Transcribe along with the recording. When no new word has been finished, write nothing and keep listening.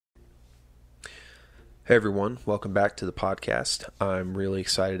Hey everyone, welcome back to the podcast. I'm really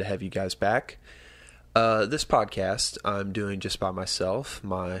excited to have you guys back. This podcast I'm doing just by myself.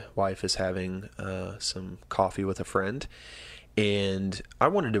 My wife is having some coffee with a friend, and I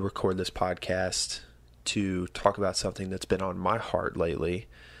wanted to record this podcast to talk about something that's been on my heart lately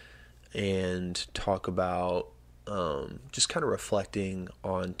and talk about just kind of reflecting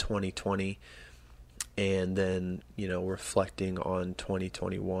on 2020 and then, reflecting on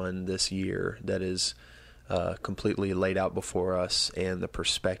 2021, this year that is completely laid out before us, and the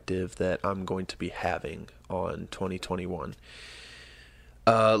perspective that I'm going to be having on 2021.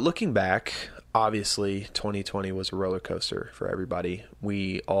 Looking back, obviously 2020 was a roller coaster for everybody.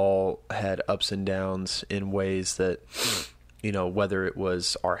 We all had ups and downs in ways that, whether it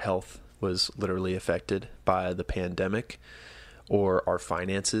was our health was literally affected by the pandemic, or our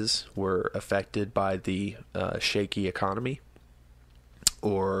finances were affected by the shaky economy,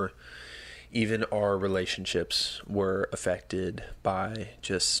 or even our relationships were affected by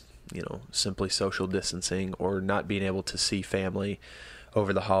just, simply social distancing, or not being able to see family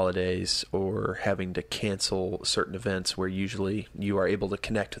over the holidays, or having to cancel certain events where usually you are able to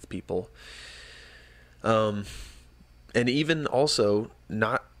connect with people. And even also,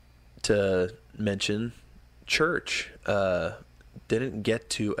 not to mention church. Didn't get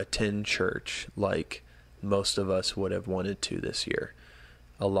to attend church like most of us would have wanted to this year.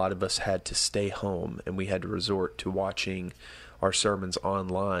 A lot of us had to stay home, and we had to resort to watching our sermons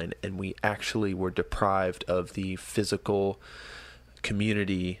online, and we actually were deprived of the physical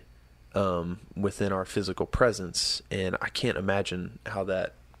community within our physical presence, and I can't imagine how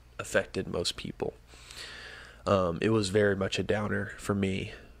that affected most people. It was very much a downer for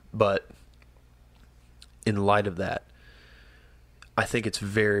me, but in light of that, I think it's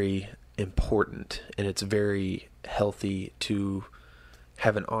very important and it's very healthy to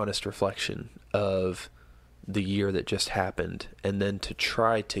have an honest reflection of the year that just happened, and then to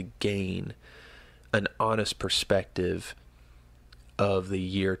try to gain an honest perspective of the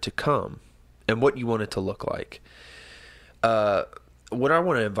year to come and what you want it to look like. What I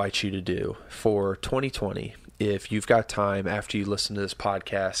want to invite you to do for 2020, if you've got time after you listen to this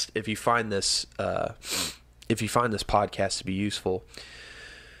podcast, if you find this podcast to be useful,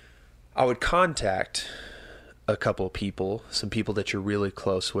 I would contact a couple of people, some people that you're really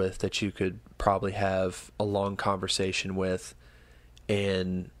close with, that you could probably have a long conversation with,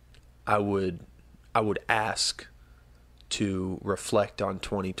 and I would ask to reflect on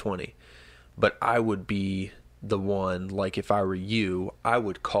 2020. But I would be the one, like if I were you, I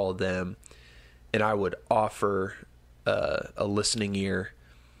would call them and I would offer a listening ear,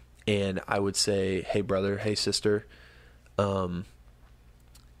 and I would say, hey brother, hey sister, I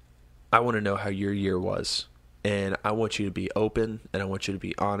want to know how your year was. And I want you to be open, and I want you to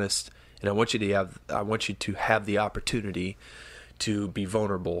be honest, and I want you to have the opportunity to be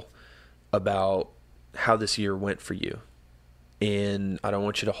vulnerable about how this year went for you. And I don't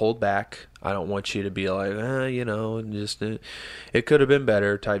want you to hold back. I don't want you to be like, just it could have been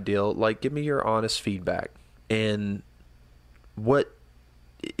better type deal. Like, give me your honest feedback. And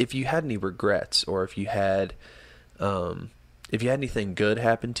if you had any regrets, or if you had anything good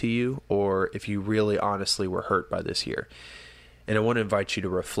happen to you, or if you really honestly were hurt by this year. And I want to invite you to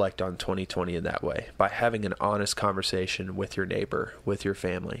reflect on 2020 in that way, by having an honest conversation with your neighbor, with your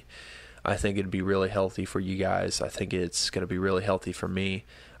family. I think it'd be really healthy for you guys. I think it's going to be really healthy for me.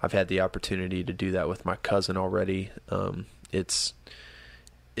 I've had the opportunity to do that with my cousin already. It's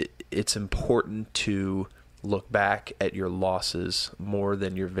important to look back at your losses more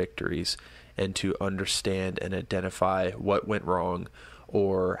than your victories, and to understand and identify what went wrong,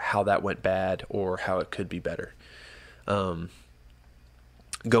 or how that went bad, or how it could be better. Going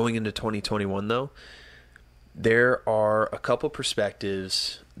into 2021, though, there are a couple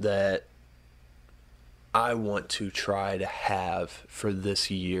perspectives that I want to try to have for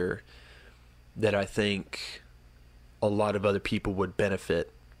this year that I think a lot of other people would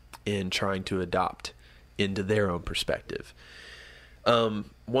benefit in trying to adopt into their own perspective.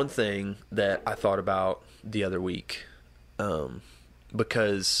 One thing that I thought about the other week,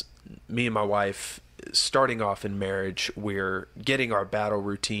 because me and my wife, starting off in marriage, we're getting our battle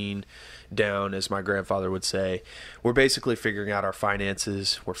routine down, as my grandfather would say. We're basically figuring out our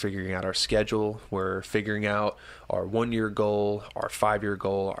finances. We're figuring out our schedule. We're figuring out our 1-year goal, our 5-year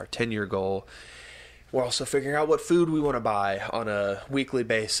goal, our 10-year goal. We're also figuring out what food we want to buy on a weekly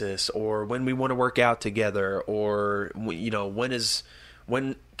basis, or when we want to work out together, or,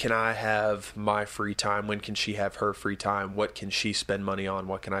 when can I have my free time? When can she have her free time? What can she spend money on?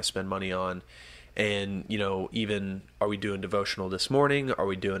 What can I spend money on? And, even, are we doing devotional this morning? Are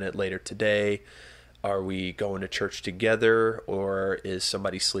we doing it later today? Are we going to church together, or is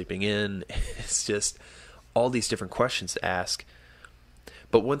somebody sleeping in? It's just all these different questions to ask.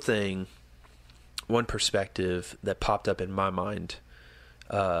 But one perspective that popped up in my mind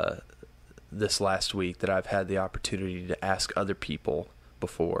this last week that I've had the opportunity to ask other people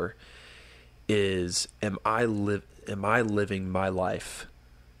before is, am I living my life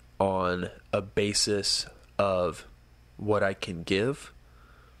on a basis of what I can give,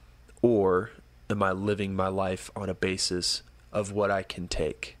 or am I living my life on a basis of what I can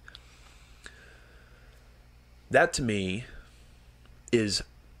take? That to me is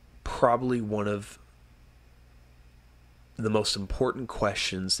probably one of the most important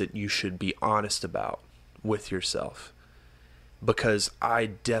questions that you should be honest about with yourself. Because I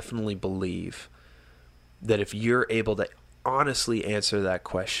definitely believe that if you're able to honestly answer that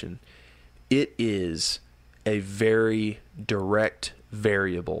question, it is a very direct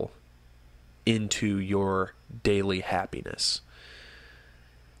variable into your daily happiness.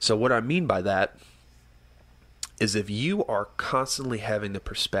 So what I mean by that is, if you are constantly having the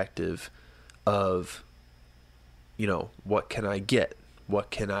perspective of, what can I get?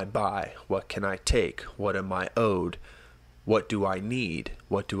 What can I buy? What can I take? What am I owed? What do I need?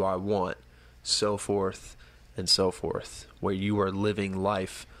 What do I want? So forth and so forth, where you are living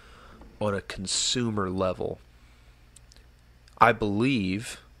life on a consumer level. I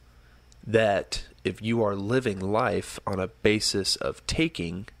believe that if you are living life on a basis of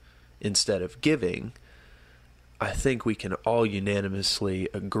taking instead of giving, I think we can all unanimously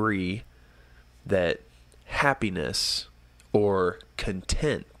agree that happiness or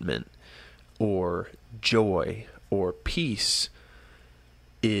contentment or joy or peace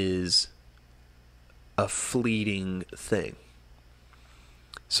is a fleeting thing.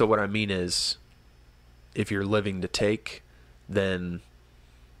 So what I mean is, if you're living to take, then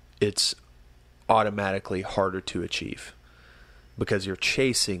it's automatically harder to achieve because you're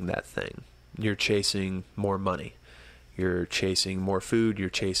chasing that thing. You're chasing more money. You're chasing more food. You're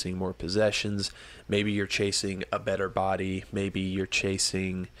chasing more possessions. Maybe you're chasing a better body. Maybe you're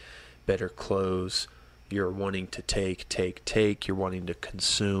chasing better clothes. You're wanting to take. You're wanting to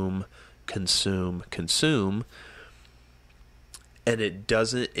consume. And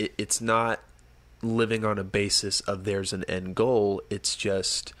it's not living on a basis of there's an end goal. It's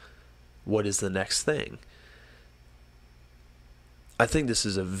just, what is the next thing? I think this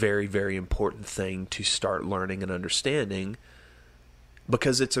is a very, very important thing to start learning and understanding,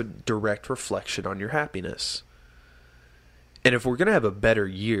 because it's a direct reflection on your happiness. And if we're going to have a better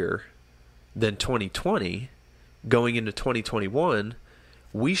year than 2020, going into 2021,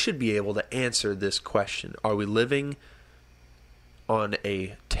 we should be able to answer this question. Are we living on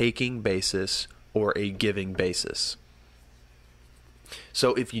a taking basis or a giving basis?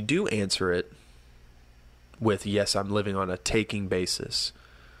 So if you do answer it with, yes, I'm living on a taking basis,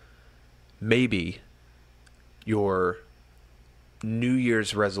 maybe your New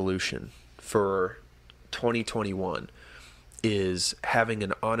Year's resolution for 2021 is having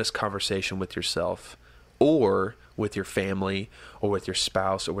an honest conversation with yourself, or with your family, or with your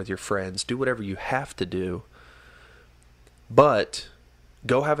spouse, or with your friends. Do whatever you have to do, but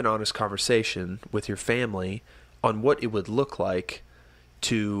go have an honest conversation with your family on what it would look like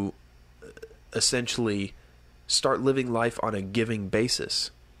to essentially start living life on a giving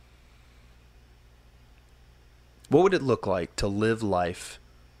basis. What would it look like to live life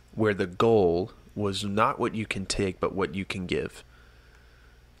where the goal was not what you can take, but what you can give?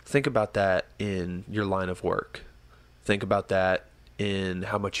 Think about that in your line of work. Think about that in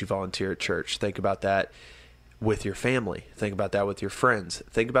how much you volunteer at church. Think about that with your family. Think about that with your friends.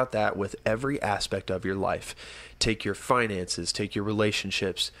 Think about that with every aspect of your life. Take your finances, take your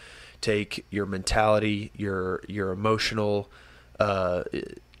relationships, take your mentality, your emotional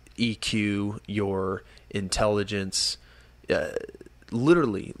EQ, your intelligence.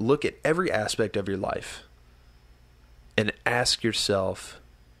 Literally look at every aspect of your life and ask yourself,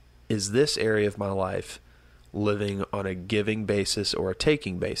 is this area of my life living on a giving basis or a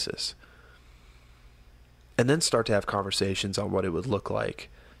taking basis? And then start to have conversations on what it would look like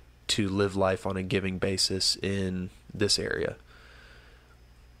to live life on a giving basis in this area.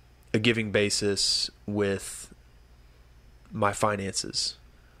 A giving basis with my finances.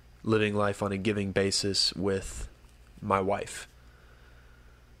 Living life on a giving basis with my wife.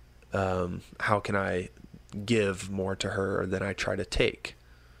 How can I give more to her than I try to take?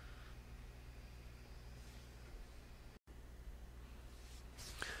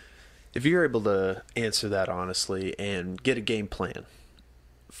 If you're able to answer that honestly and get a game plan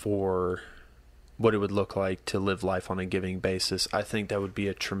for what it would look like to live life on a giving basis. I think that would be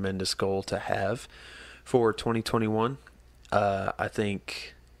a tremendous goal to have for 2021. I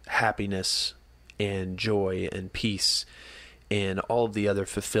think happiness and joy and peace and all of the other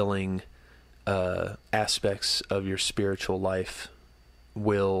fulfilling aspects of your spiritual life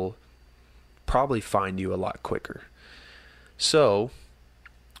will probably find you a lot quicker. So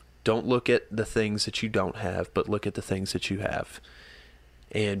don't look at the things that you don't have, but look at the things that you have,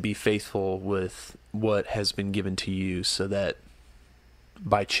 and be faithful with what has been given to you, so that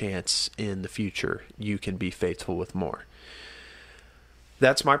by chance in the future you can be faithful with more.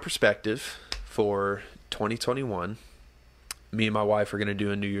 That's my perspective for 2021. Me and my wife are going to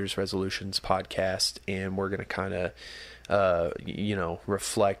do a New Year's resolutions podcast, and we're going to kind of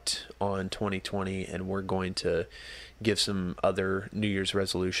reflect on 2020, and we're going to give some other New Year's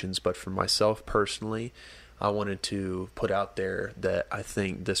resolutions. But for myself personally, I wanted to put out there that I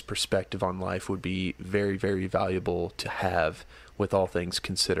think this perspective on life would be very, very valuable to have with all things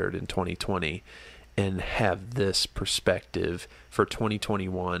considered in 2020, and have this perspective for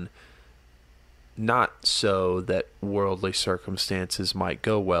 2021, not so that worldly circumstances might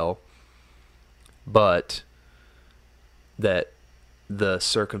go well, but that the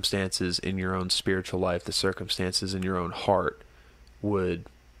circumstances in your own spiritual life, the circumstances in your own heart, would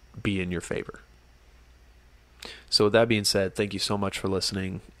be in your favor. So with that being said, thank you so much for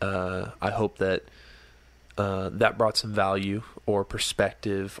listening. I hope that that brought some value or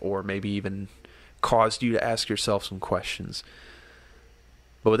perspective, or maybe even caused you to ask yourself some questions.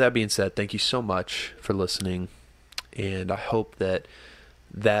 But with that being said, thank you so much for listening, and I hope that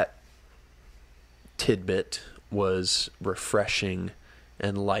that tidbit was refreshing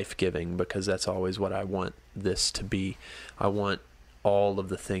and life-giving, because that's always what I want this to be. I want all of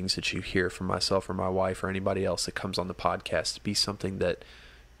the things that you hear from myself or my wife or anybody else that comes on the podcast to be something that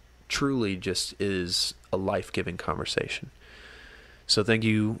truly just is a life-giving conversation. So thank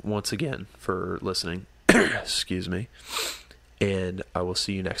you once again for listening. Excuse me. And I will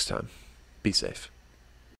see you next time. Be safe.